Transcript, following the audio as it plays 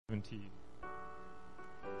17.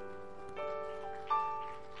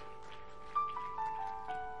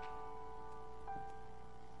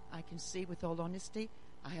 I can say with all honesty,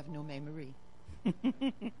 I have no memory.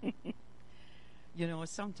 You know,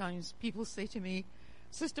 sometimes people say to me,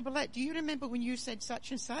 Sister Bellette, do you remember when you said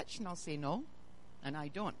such and such? And I'll say no, and I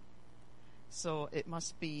don't. So it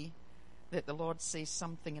must be that the Lord says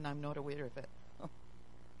something and I'm not aware of it.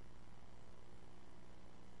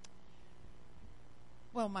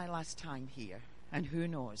 Well, my last time here, and who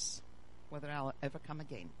knows whether I'll ever come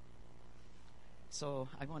again. So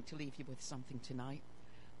I want to leave you with something tonight.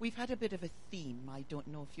 We've had a bit of a theme. I don't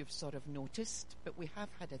know if you've sort of noticed, but we have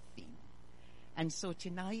had a theme. And so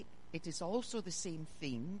tonight, it is also the same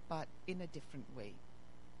theme, but in a different way.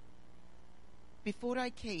 Before I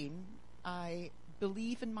came, I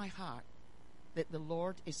believe in my heart that the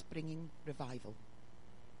Lord is bringing revival.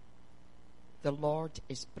 The Lord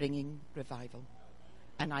is bringing revival.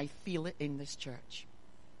 And I feel it in this church.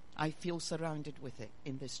 I feel surrounded with it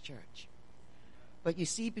in this church. But you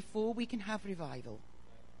see, before we can have revival,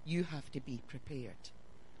 you have to be prepared.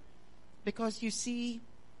 Because you see,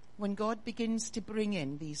 when God begins to bring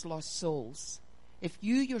in these lost souls, if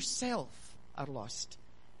you yourself are lost,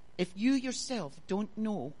 if you yourself don't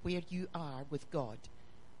know where you are with God,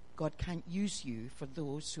 God can't use you for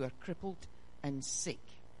those who are crippled and sick.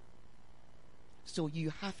 So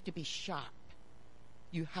you have to be sharp.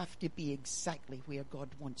 You have to be exactly where God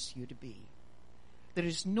wants you to be. There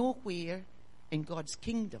is nowhere in God's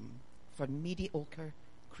kingdom for mediocre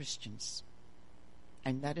Christians.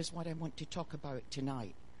 And that is what I want to talk about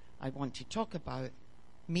tonight. I want to talk about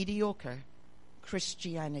mediocre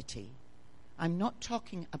Christianity. I'm not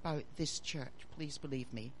talking about this church, please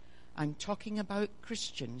believe me. I'm talking about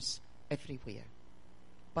Christians everywhere.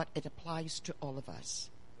 But it applies to all of us.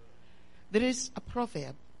 There is a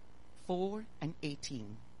proverb, 4:18.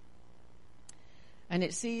 And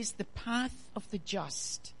it says, the path of the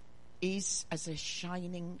just is as a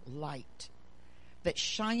shining light that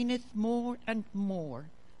shineth more and more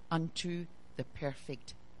unto the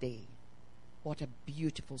perfect day. What a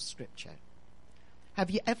beautiful scripture. Have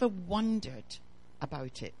you ever wondered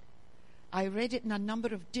about it? I read it in a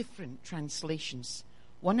number of different translations.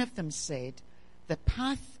 One of them said, the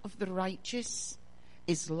path of the righteous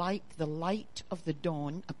is like the light of the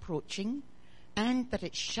dawn approaching, and that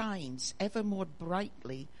it shines ever more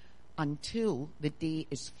brightly until the day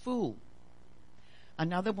is full.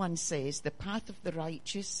 Another one says, the path of the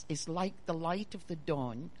righteous is like the light of the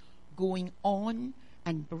dawn, going on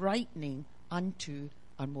and brightening unto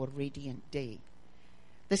a more radiant day.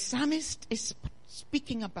 The psalmist is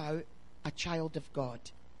speaking about a child of God.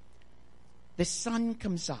 The sun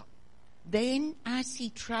comes up. Then, as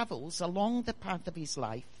he travels along the path of his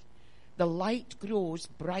life, the light grows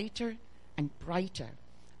brighter and brighter,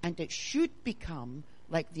 and it should become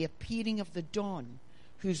like the appearing of the dawn,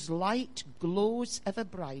 whose light glows ever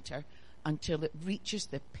brighter until it reaches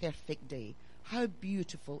the perfect day. How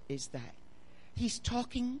beautiful is that? He's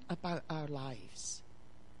talking about our lives.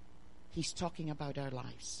 He's talking about our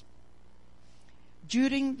lives.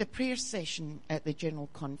 During the prayer session at the General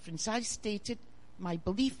Conference, I stated my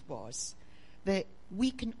belief was that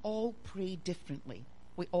we can all pray differently.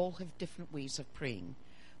 We all have different ways of praying.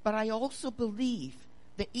 But I also believe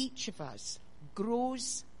that each of us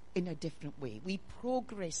grows in a different way. We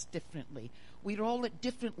progress differently. We're all at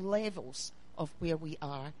different levels of where we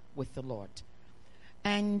are with the Lord.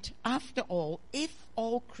 And after all, if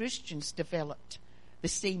all Christians developed the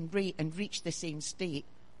same rate and reached the same state,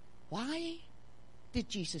 why did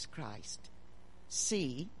Jesus Christ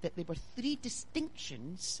say that there were three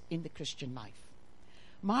distinctions in the Christian life?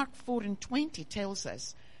 Mark 4:20 tells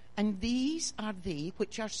us, and these are they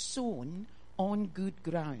which are sown on good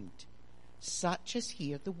ground, such as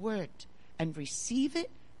hear the word, and receive it,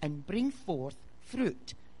 and bring forth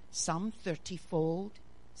fruit, some 30-fold,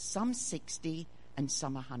 some 60, and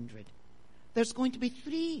some 100. There's going to be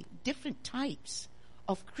three different types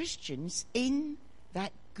of Christians in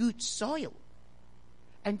that good soil.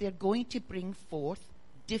 And they're going to bring forth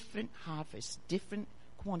different harvests, different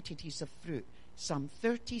quantities of fruit. Some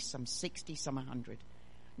 30, some 60, some 100.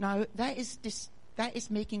 Now, that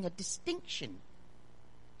is making a distinction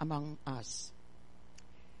among us.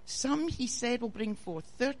 Some, he said, will bring forth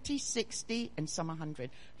 30, 60, and some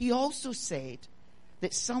 100. He also said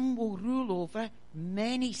that some will rule over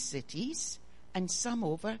many cities and some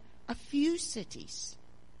over a few cities.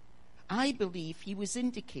 I believe he was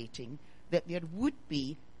indicating that there would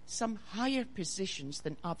be some higher positions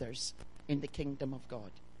than others in the kingdom of God.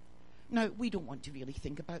 Now, we don't want to really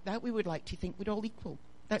think about that. We would like to think we're all equal.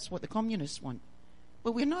 That's what the communists want.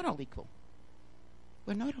 But we're not all equal.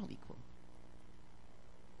 We're not all equal.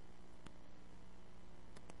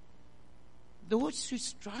 Those who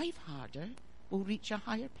strive harder will reach a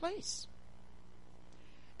higher place.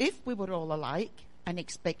 If we were all alike and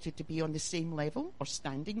expected to be on the same level or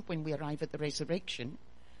standing when we arrive at the resurrection,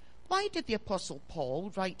 why did the Apostle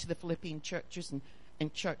Paul write to the Philippian churches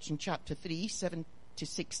in chapter 3, 7 to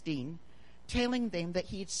 16, telling them that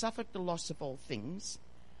he had suffered the loss of all things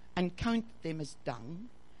and counted them as dung,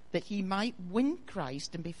 that he might win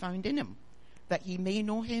Christ and be found in him, that he may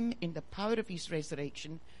know him in the power of his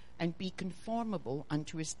resurrection and be conformable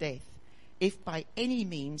unto his death, if by any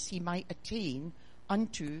means he might attain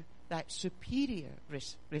unto that superior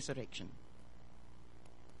resurrection.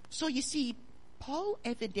 So you see, Paul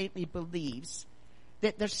evidently believes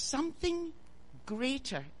that there's something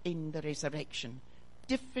greater in the resurrection,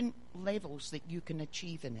 different levels that you can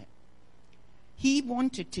achieve in it. He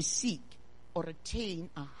wanted to seek or attain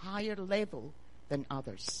a higher level than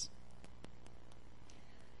others.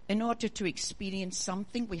 In order to experience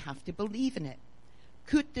something, we have to believe in it.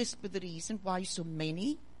 Could this be the reason why so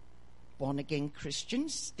many born-again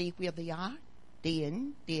Christians stay where they are, day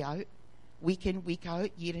in, day out, week in, week out,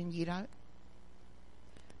 year in, year out?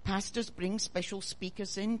 Pastors bring special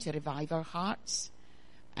speakers in to revive our hearts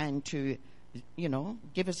and to,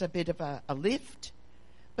 give us a bit of a lift.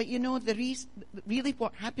 But really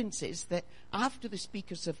what happens is that after the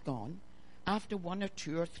speakers have gone, after 1 or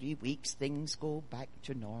 2 or 3 weeks, things go back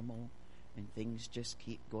to normal and things just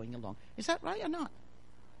keep going along. Is that right or not?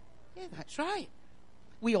 Yeah, that's right.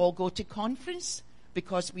 We all go to conference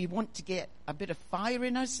because we want to get a bit of fire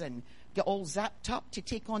in us and get all zapped up to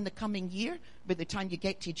take on the coming year. By the time you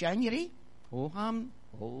get to January, ho-hum,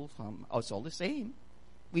 ho-hum, it's all the same.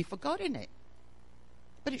 We've forgotten it.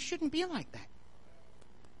 But it shouldn't be like that.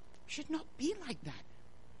 It should not be like that.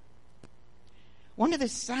 One of the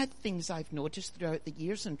sad things I've noticed throughout the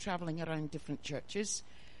years and traveling around different churches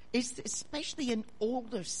is that especially in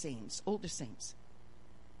older saints,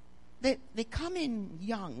 that they come in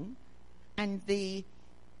young and they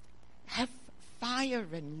have fire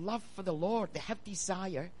and love for the Lord. They have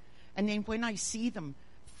desire. And then when I see them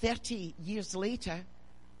 30 years later,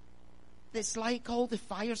 it's like all the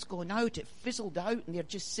fire's gone out. It fizzled out and they're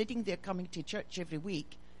just sitting there coming to church every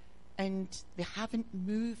week and they haven't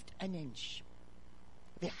moved an inch.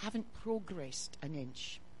 They haven't progressed an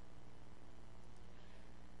inch.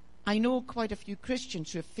 I know quite a few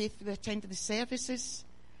Christians who have faithfully attended the services.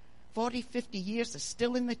 40, 50 years, they're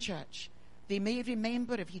still in the church. They may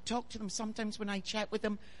remember, if you talk to them sometimes when I chat with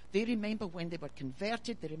them, they remember when they were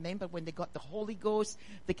converted. They remember when they got the Holy Ghost.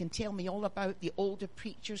 They can tell me all about the older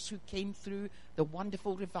preachers who came through the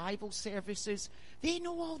wonderful revival services. They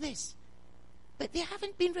know all this. But they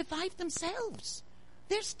haven't been revived themselves.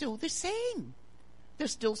 They're still the same. They're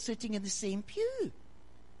still sitting in the same pew.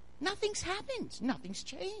 Nothing's happened. Nothing's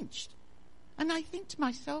changed. And I think to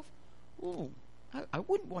myself, I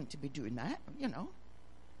wouldn't want to be doing that,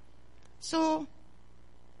 So,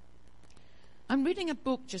 I'm reading a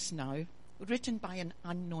book just now, written by an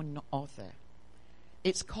unknown author.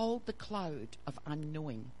 It's called The Cloud of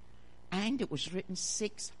Unknowing, and it was written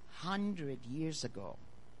 600 years ago.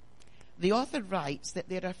 The author writes that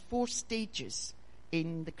there are 4 stages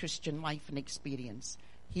in the Christian life and experience.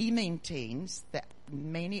 He maintains that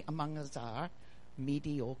many among us are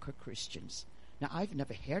mediocre Christians. Now, I've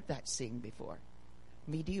never heard that saying before.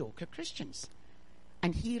 Mediocre Christians.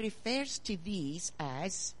 And he refers to these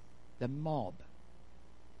as the mob.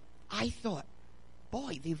 I thought,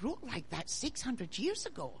 boy, they wrote like that 600 years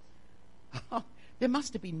ago. There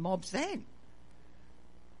must have been mobs then.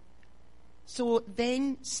 So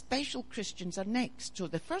then special Christians are next. So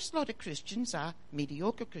the first lot of Christians are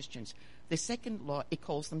mediocre Christians. The second lot, he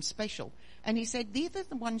calls them special. And he said these are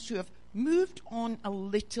the ones who have moved on a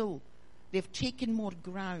little. They've taken more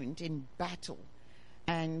ground in battle.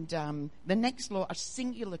 And the next lot are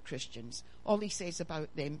singular Christians. All he says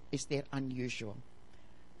about them is they're unusual.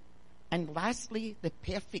 And lastly, the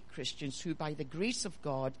perfect Christians who by the grace of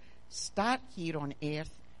God start here on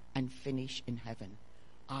earth and finish in heaven.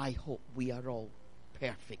 I hope we are all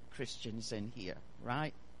perfect Christians in here,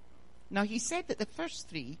 right? Now, he said that the first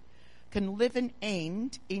 3 can live and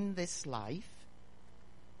end in this life.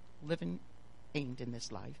 Live and end in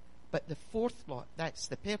this life. But the 4th lot, that's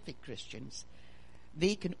the perfect Christians,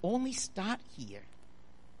 they can only start here,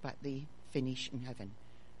 but they finish in heaven.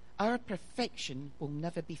 Our perfection will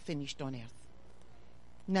never be finished on earth.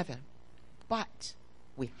 Never. But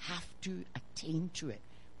we have to attain to it.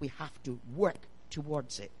 We have to work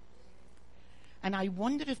towards it. And I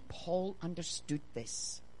wonder if Paul understood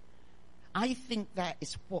this. I think that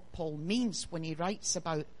is what Paul means when he writes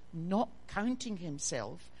about not counting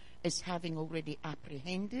himself as having already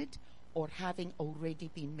apprehended or having already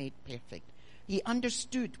been made perfect. He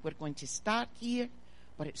understood we're going to start here,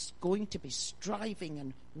 but it's going to be striving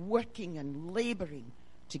and working and laboring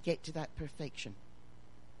to get to that perfection.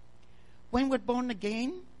 When we're born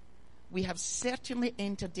again, we have certainly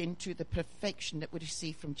entered into the perfection that we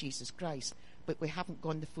receive from Jesus Christ, but we haven't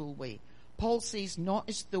gone the full way. Paul says, not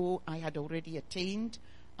as though I had already attained,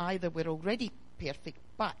 either we're already perfect,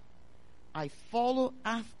 but I follow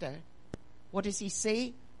after, what does he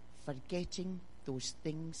say? Forgetting those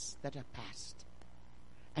things that are past.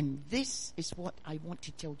 And this is what I want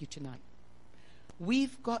to tell you tonight.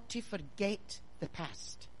 We've got to forget the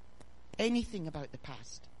past. Anything about the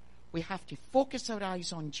past. We have to focus our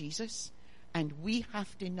eyes on Jesus, and we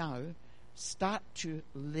have to now start to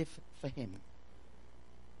live for him.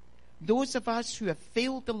 Those of us who have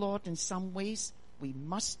failed the Lord in some ways, we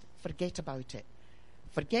must forget about it.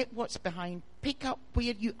 Forget what's behind. Pick up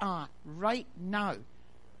where you are right now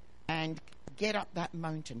and get up that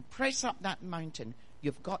mountain. Press up that mountain.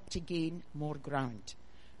 You've got to gain more ground.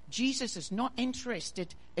 Jesus is not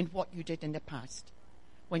interested in what you did in the past.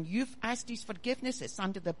 When you've asked his forgiveness, it's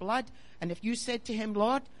under the blood. And if you said to him,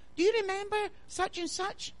 Lord, do you remember such and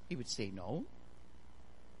such? He would say, no.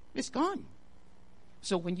 It's gone.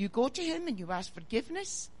 So when you go to him and you ask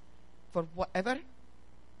forgiveness for whatever,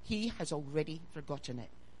 he has already forgotten it.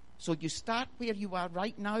 So you start where you are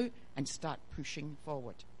right now and start pushing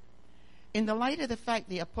forward. In the light of the fact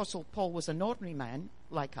the Apostle Paul was an ordinary man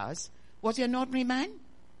like us, was he an ordinary man?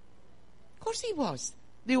 Of course he was.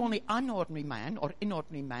 The only unordinary man or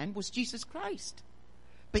inordinary man was Jesus Christ.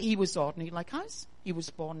 But he was ordinary like us. He was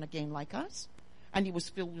born again like us. And he was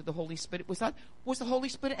filled with the Holy Spirit. Was the Holy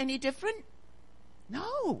Spirit any different?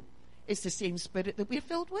 No. It's the same Spirit that we're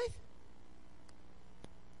filled with.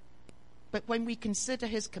 But when we consider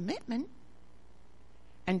his commitment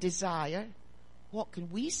and desire, what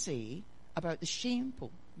can we say about the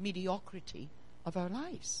shameful mediocrity of our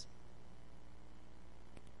lives?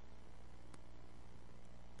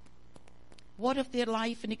 What of their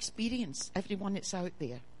life and experience, everyone that's out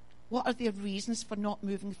there? What are their reasons for not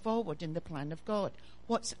moving forward in the plan of God?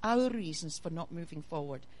 What's our reasons for not moving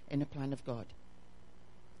forward in the plan of God?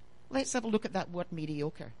 Let's have a look at that word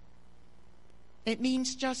mediocre. It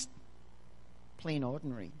means just plain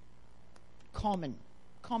ordinary, common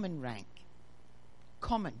rank,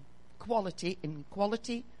 common quality in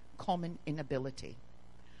quality, common in ability.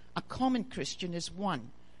 A common Christian is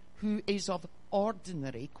one who is of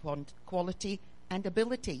ordinary quality and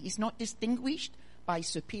ability. He's not distinguished by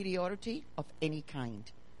superiority of any kind.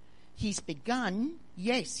 He's begun,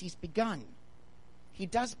 yes, he's begun. He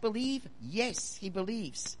does believe, yes, he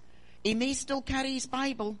believes. He may still carry his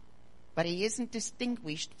Bible, but he isn't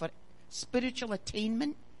distinguished for spiritual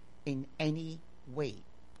attainment in any way.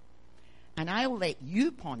 And I'll let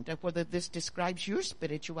you ponder whether this describes your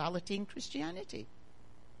spirituality in Christianity.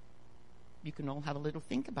 You can all have a little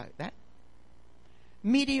think about that.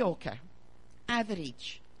 Mediocre,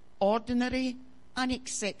 average, ordinary,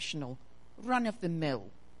 unexceptional, run-of-the-mill,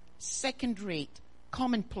 second-rate,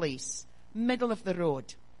 commonplace, middle of the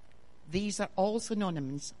road. These are all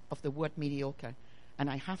synonyms of the word mediocre. And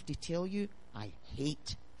I have to tell you, I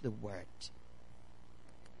hate the word.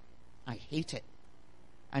 I hate it.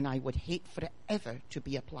 And I would hate for it ever to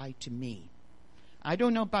be applied to me. I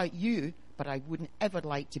don't know about you, but I wouldn't ever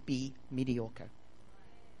like to be mediocre.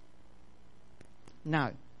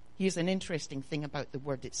 Now, here's an interesting thing about the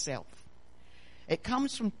word itself. It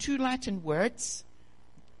comes from two Latin words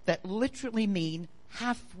that literally mean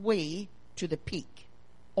halfway to the peak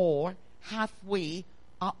or halfway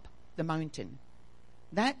up the mountain.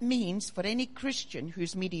 That means for any Christian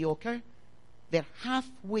who's mediocre, they're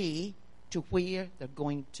halfway to where they're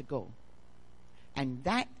going to go. And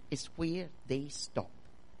that is where they stop.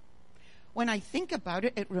 When I think about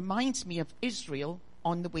it, it reminds me of Israel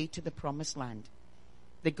on the way to the promised land.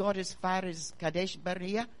 They got as far as Kadesh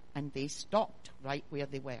Barnea and they stopped right where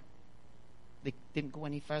they were. They didn't go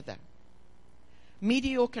any further.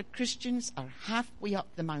 Mediocre Christians are halfway up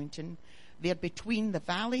the mountain. They're between the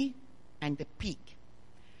valley and the peak.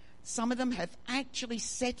 Some of them have actually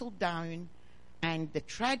settled down, and the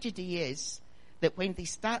tragedy is that when they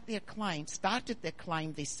started their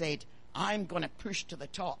climb, they said, I'm going to push to the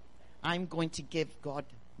top. I'm going to give God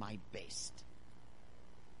my best.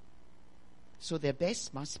 So their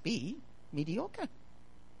best must be mediocre.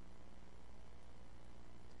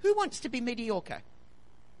 Who wants to be mediocre?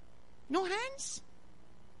 No hands?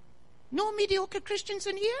 No mediocre Christians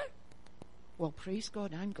in here? Well, praise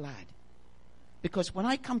God, I'm glad. Because when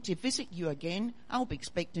I come to visit you again, I'll be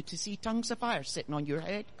expecting to see tongues of fire sitting on your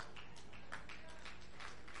head.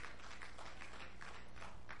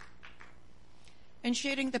 In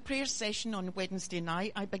sharing the prayer session on Wednesday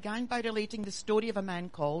night, I began by relating the story of a man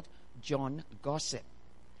called John Gossip.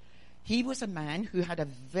 He was a man who had a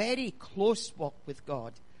very close walk with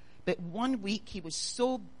God, but one week he was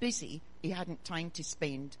so busy he hadn't time to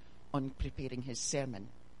spend on preparing his sermon.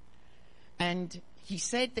 And he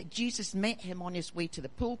said that Jesus met him on his way to the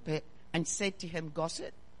pulpit and said to him,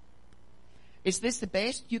 "Gossip, is this the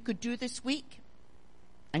best you could do this week?"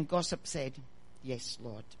 And Gossip said, "Yes,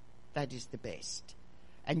 Lord, that is the best."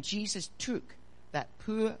 And Jesus took that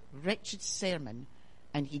poor, wretched sermon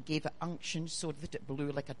and he gave it unction so that it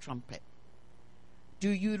blew like a trumpet. Do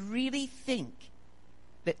you really think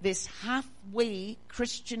that this halfway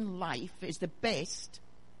Christian life is the best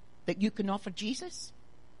that you can offer Jesus?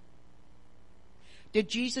 Did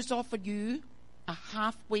Jesus offer you a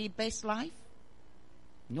halfway best life?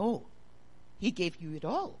 No. He gave you it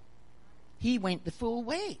all. He went the full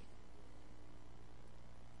way.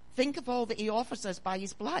 Think of all that he offers us by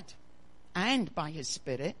his blood and by his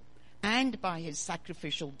Spirit and by his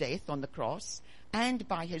sacrificial death on the cross and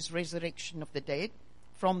by his resurrection of the dead,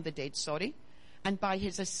 from the dead, and by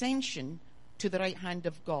his ascension to the right hand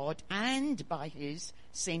of God and by his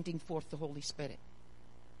sending forth the Holy Spirit.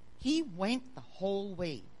 He went the whole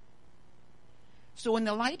way. So in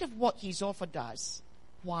the light of what he's offered us,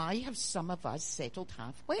 why have some of us settled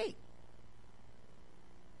halfway?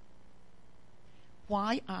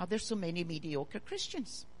 Why are there so many mediocre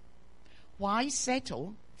Christians? Why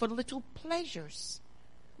settle for little pleasures,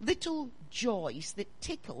 little joys that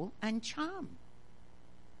tickle and charm?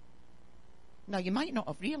 Now, you might not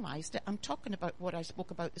have realized it. I'm talking about what I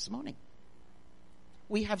spoke about this morning.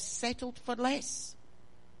 We have settled for less.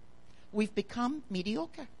 We've become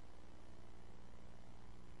mediocre.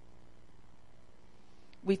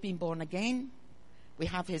 We've been born again. We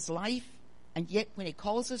have his life. And yet when he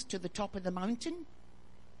calls us to the top of the mountain,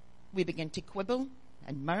 we begin to quibble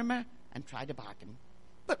and murmur and try to bargain.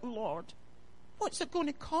 But Lord, what's it going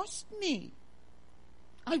to cost me?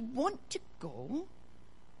 I want to go,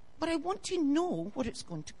 but I want to know what it's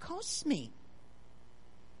going to cost me.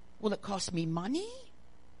 Will it cost me money?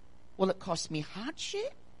 Will it cost me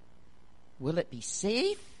hardship? Will it be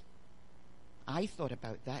safe? I thought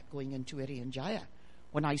about that going into Irian Jaya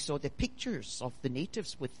when I saw the pictures of the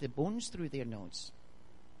natives with the bones through their nose.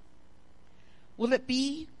 Will it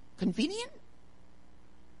be convenient?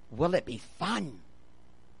 Will it be fun?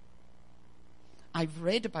 I've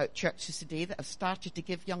read about churches today that have started to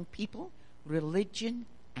give young people religion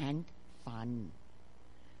and fun.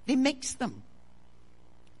 They mix them.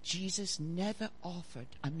 Jesus never offered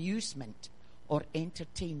amusement or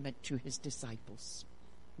entertainment to his disciples.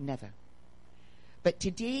 Never. But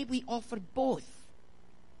today we offer both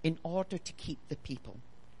in order to keep the people.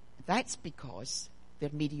 That's because they're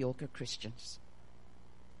mediocre Christians.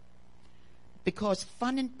 Because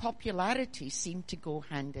fun and popularity seem to go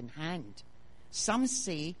hand in hand. Some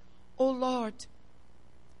say, "Oh Lord,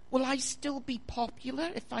 will I still be popular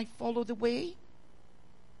if I follow the way?"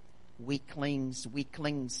 Weaklings,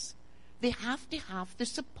 weaklings. They have to have the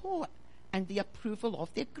support and the approval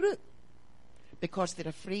of their group because they're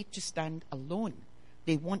afraid to stand alone.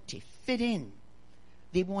 They want to fit in.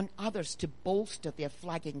 They want others to bolster their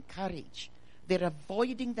flagging courage. They're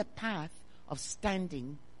avoiding the path of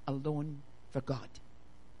standing alone for God.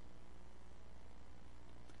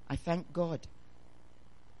 I thank God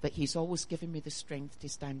that he's always given me the strength to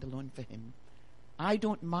stand alone for him. I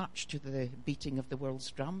don't march to the beating of the world's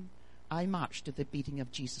drum. I march to the beating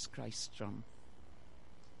of Jesus Christ's drum.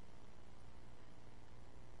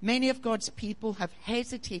 Many of God's people have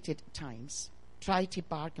hesitated at times, tried to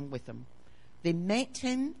bargain with him. They met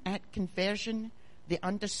him at conversion. They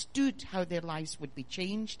understood how their lives would be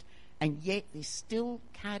changed, and yet they still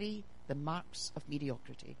carry the marks of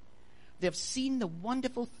mediocrity. They've seen the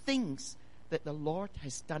wonderful things that the Lord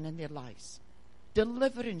has done in their lives.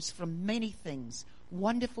 Deliverance from many things,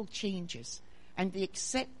 wonderful changes. And they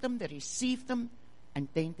accept them, they receive them, and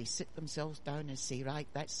then they sit themselves down and say, "Right,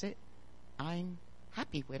 that's it. I'm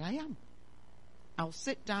happy where I am. I'll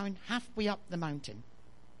sit down halfway up the mountain.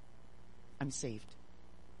 I'm saved."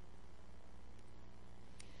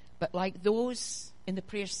 But like those in the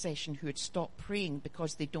prayer session who had stopped praying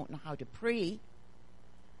because they don't know how to pray,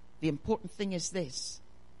 the important thing is this: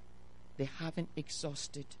 they haven't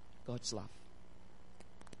exhausted God's love.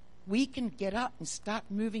 We can get up and start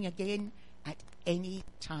moving again at any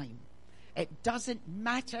time. It doesn't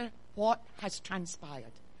matter what has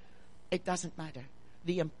transpired. It doesn't matter.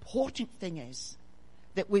 The important thing is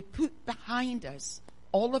that we put behind us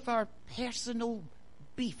all of our personal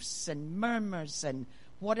beefs and murmurs and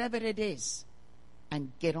whatever it is,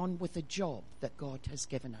 and get on with the job that God has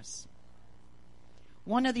given us.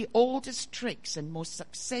 One of the oldest tricks and most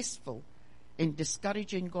successful in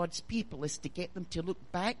discouraging God's people is to get them to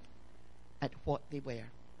look back at what they were.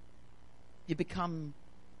 You become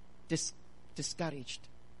discouraged.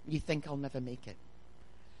 You think, I'll never make it.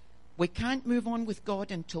 We can't move on with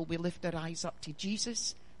God until we lift our eyes up to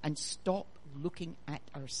Jesus and stop looking at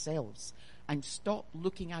ourselves and stop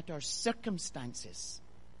looking at our circumstances.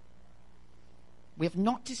 We have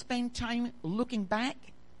not to spend time looking back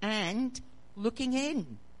and looking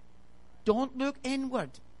in. Don't look inward.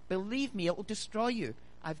 Believe me, it will destroy you.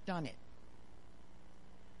 I've done it.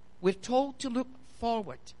 We're told to look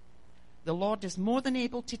forward. The Lord is more than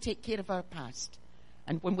able to take care of our past.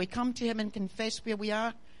 And when we come to him and confess where we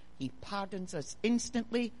are, he pardons us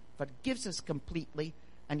instantly, forgives us completely,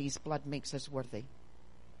 and his blood makes us worthy.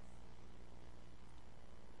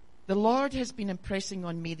 The Lord has been impressing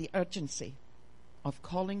on me the urgency of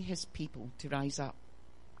calling his people to rise up.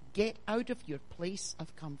 Get out of your place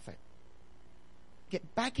of comfort.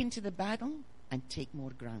 Get back into the battle and take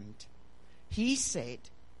more ground. He said,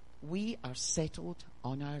 we are settled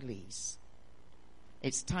on our lees.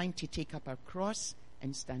 It's time to take up our cross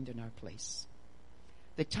and stand in our place.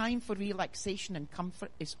 The time for relaxation and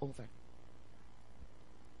comfort is over.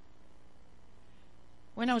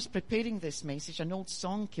 When I was preparing this message, an old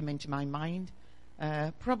song came into my mind.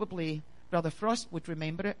 Probably Brother Frost would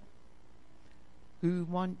remember it. Who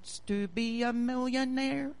wants to be a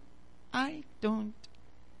millionaire? I don't.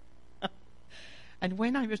 And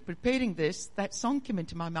when I was preparing this, that song came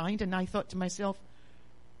into my mind, and I thought to myself,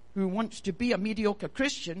 who wants to be a mediocre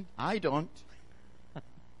Christian? I don't.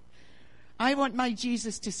 I want my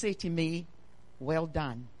Jesus to say to me, well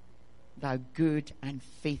done, thou good and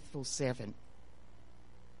faithful servant.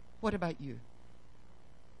 What about you?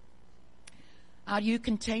 Are you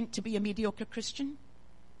content to be a mediocre Christian?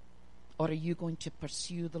 Or are you going to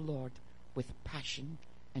pursue the Lord with passion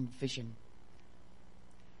and vision?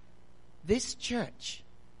 This church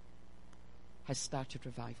has started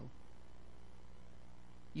revival.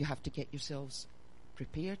 You have to get yourselves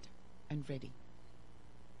prepared and ready.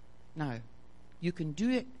 Now, you can do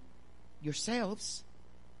it yourselves,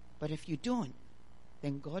 but if you don't,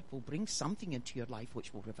 then God will bring something into your life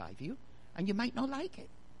which will revive you, and you might not like it.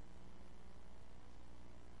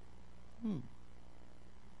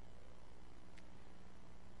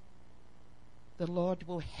 The Lord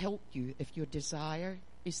will help you if your desire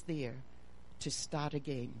is there to start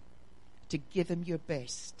again, to give him your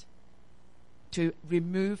best, to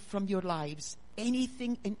remove from your lives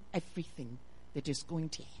anything and everything that is going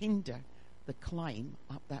to hinder the climb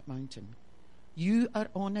up that mountain. You are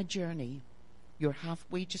on a journey. You're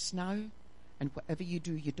halfway just now, and whatever you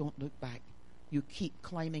do, you don't look back. You keep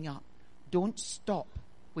climbing up. Don't stop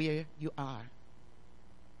where you are.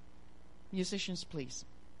 Musicians, please.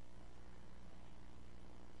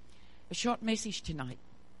 A short message tonight.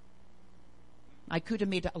 I could have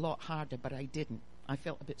made it a lot harder, but I didn't. I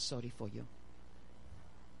felt a bit sorry for you.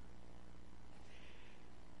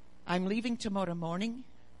 I'm leaving tomorrow morning.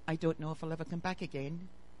 I don't know if I'll ever come back again,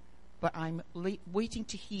 but I'm waiting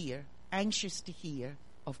to hear, anxious to hear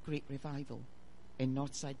of great revival in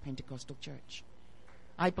Northside Pentecostal Church.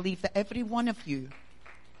 I believe that every one of you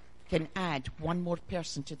can add one more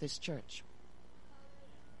person to this church.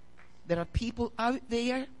 There are people out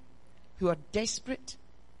there who are desperate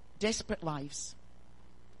lives.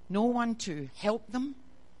 No one to help them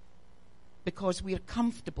because we are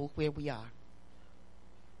comfortable where we are.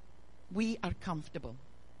 We are comfortable.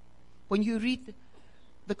 When you read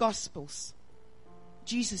the Gospels,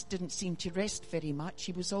 Jesus didn't seem to rest very much.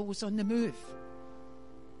 He was always on the move.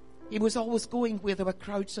 He was always going where there were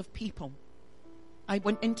crowds of people. I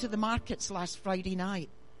went into the markets last Friday night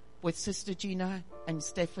with Sister Gina and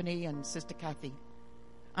Stephanie and Sister Kathy.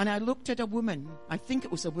 And I looked at a woman. I think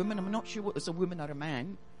it was a woman. I'm not sure it was a woman or a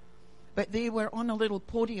man. But they were on a little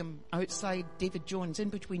podium outside David Jones, in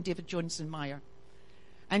between David Jones and Meyer.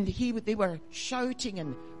 And they were shouting,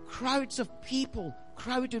 and crowds of people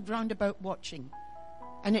crowded round about watching.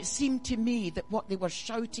 And it seemed to me that what they were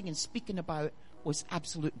shouting and speaking about was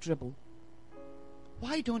absolute dribble.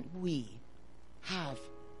 Why don't we have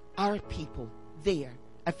our people there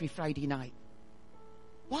every Friday night?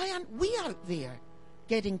 Why aren't we out there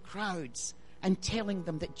getting crowds and telling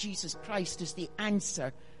them that Jesus Christ is the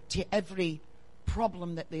answer to every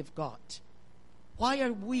problem that they've got? Why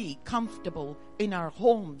are we comfortable in our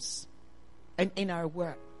homes and in our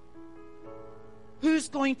work? Who's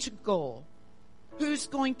going to go Who's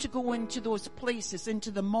going to go into those places,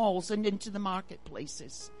 into the malls and into the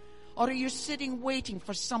marketplaces? Or are you sitting waiting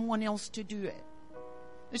for someone else to do it?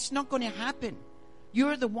 It's not going to happen.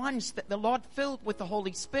 You're the ones that the Lord filled with the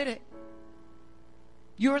Holy Spirit.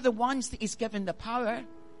 You're the ones that He's given the power.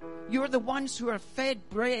 You're the ones who are fed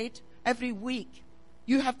bread every week.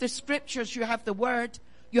 You have the scriptures, you have the word,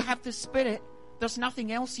 you have the Spirit. There's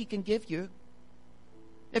nothing else He can give you.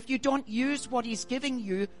 If you don't use what He's giving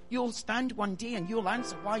you, you'll stand one day and you'll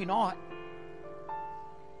answer, why not?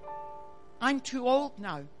 I'm too old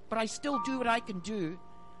now, but I still do what I can do.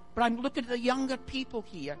 But I'm looking at the younger people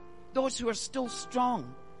here, those who are still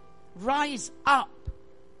strong. Rise up,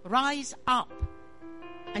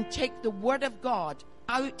 and take the word of God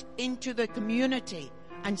out into the community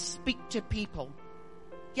and speak to people.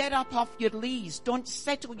 Get up off your knees. Don't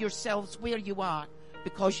settle yourselves where you are,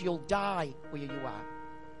 because you'll die where you are.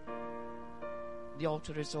 The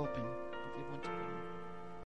altar is open if you want to.